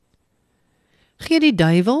gee die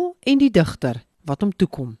duiwel en die digter wat hom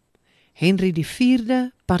toekom. Henry die 4de,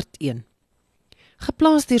 part 1.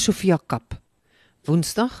 Geplaas deur Sofia Kap.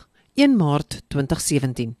 Woensdag, 1 Maart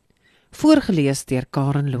 2017. Voorgelees deur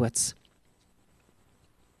Karen Loots.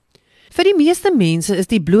 Vir die meeste mense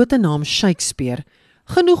is die blote naam Shakespeare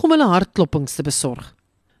genoeg om hulle hartkloppings te besorg.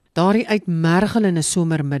 Daardie uitmergelende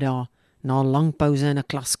somermiddag, na 'n lang pouse in 'n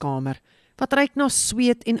klaskamer, wat reik na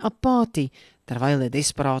sweet en apatie, terwyl 'n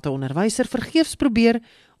desperate onderwyser vergeefs probeer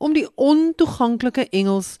om die ontoeganklike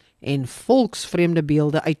Engels en volksvreemde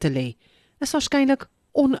beelde uit te lê, is waarskynlik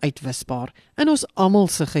onuitwisbaar in ons almal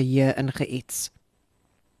se geheue ingeets.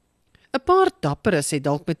 'n Paar dapperes het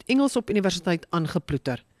dalk met Engels op universiteit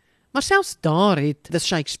aangeploeter, maar selfs daar het The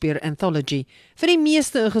Shakespeare Anthology vir die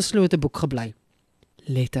meeste 'n geslote boek gebly.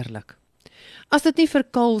 Letterlik. As dit nie vir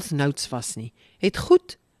Coles Notes was nie, het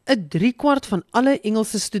goed 'n 3/4 van alle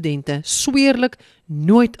Engelse studente sweerlik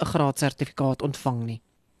nooit 'n graadsertifikaat ontvang nie.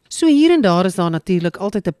 So hier en daar is daar natuurlik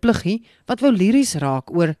altyd 'n pluggie wat wou liries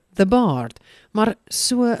raak oor The Bard, maar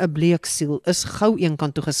so 'n bleek siel is gou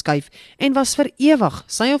eenkant toe geskuif en was vir ewig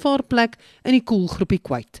sy of haar plek in die koelgroepie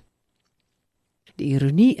kwyt. Die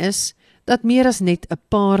ironie is dat meer as net 'n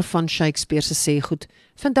paar van Shakespeare se sêgoed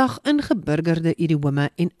vandag ingeburgerde idiome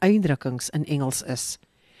en uitdrukkings in Engels is.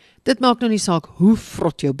 Dit maak nou nie saak hoe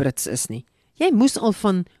vrot jou Brits is nie. Jy moes al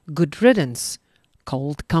van Good Riddance,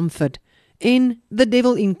 Cold Comfort en The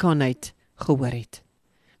Devil Incarnate gehoor het.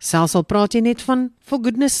 Selfs al praat jy net van For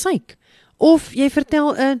Goodness Sake, of jy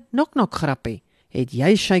vertel 'n knock-knock grappie, het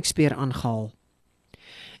jy Shakespeare aangehaal.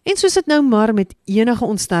 En soos dit nou maar met enige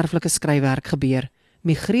onsterflike skryfwerk gebeur,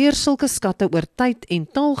 migreer sulke skatte oor tyd en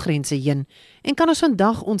taalgrense heen en kan ons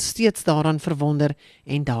vandag ons steeds daaraan verwonder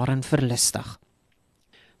en daarin verlustig.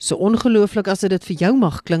 So ongelooflik as dit vir jou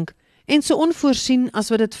mag klink, en so onvoorsien as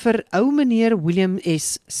wat dit vir ou meneer William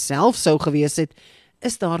S. self sou gewees het,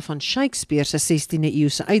 is daar van Shakespeare se 16de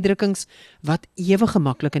eeuse uitdrukkings wat ewe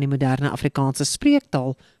gemaklik in die moderne Afrikaanse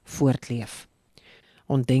spreektaal voortleef.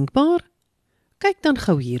 Ondenkbaar? Kyk dan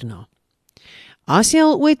gou hierna. As jy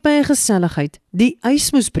al ooit by 'n geselligheid die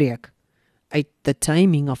ys moes breek, uit The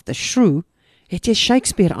Taming of the Shrew, het jy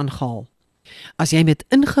Shakespeare aangehaal. As jy met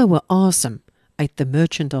ingehoue asem uit The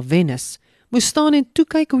Merchant of Venice moes staan en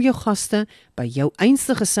toekyk hoe jou gaste by jou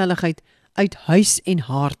einste geselligheid uit huis en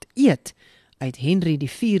haard eet, uit Henry die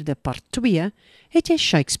 4de part 2, het jy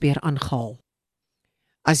Shakespeare aangehaal.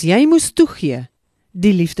 As jy moes toegee,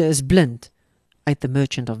 die liefde is blind, uit The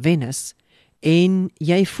Merchant of Venice, en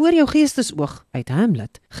jy voor jou geestesoog uit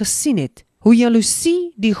Hamlet gesien het hoe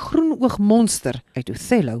jaloesie die groenoog monster uit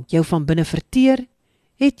Othello jou van binne verteer,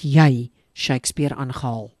 het jy Shakespeare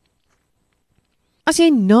aangehaal. As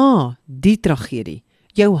jy na die tragedie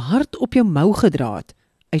jou hart op jou mou gedra het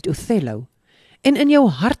uit Othello en in jou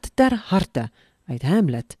hart ter harte uit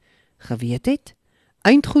Hamlet geweet het,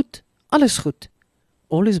 eindgoed, alles goed,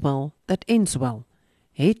 all is well that ends well,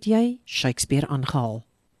 het jy Shakespeare aangehaal.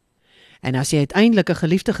 En as jy uiteindelik 'n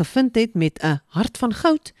geliefde gevind het met 'n hart van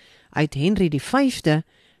goud uit Henry die 5de,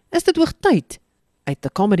 is dit hoog tyd uit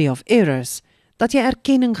The Comedy of Errors dat jy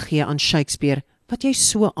erkenning gee aan Shakespeare wat jy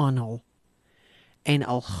so aanhaal. En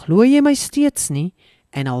al glo jy my steeds nie,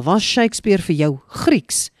 en al was Shakespeare vir jou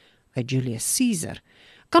Grieks uit Julius Caesar,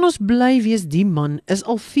 kan ons bly wees die man is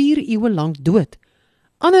al 4 eeue lank dood.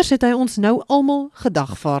 Anders het hy ons nou almal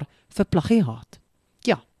gedagvaar vir plagiaat.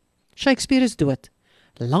 Ja, Shakespeare is dood.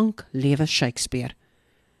 Lank lewe Shakespeare.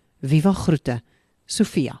 Viva groete,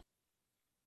 Sofia.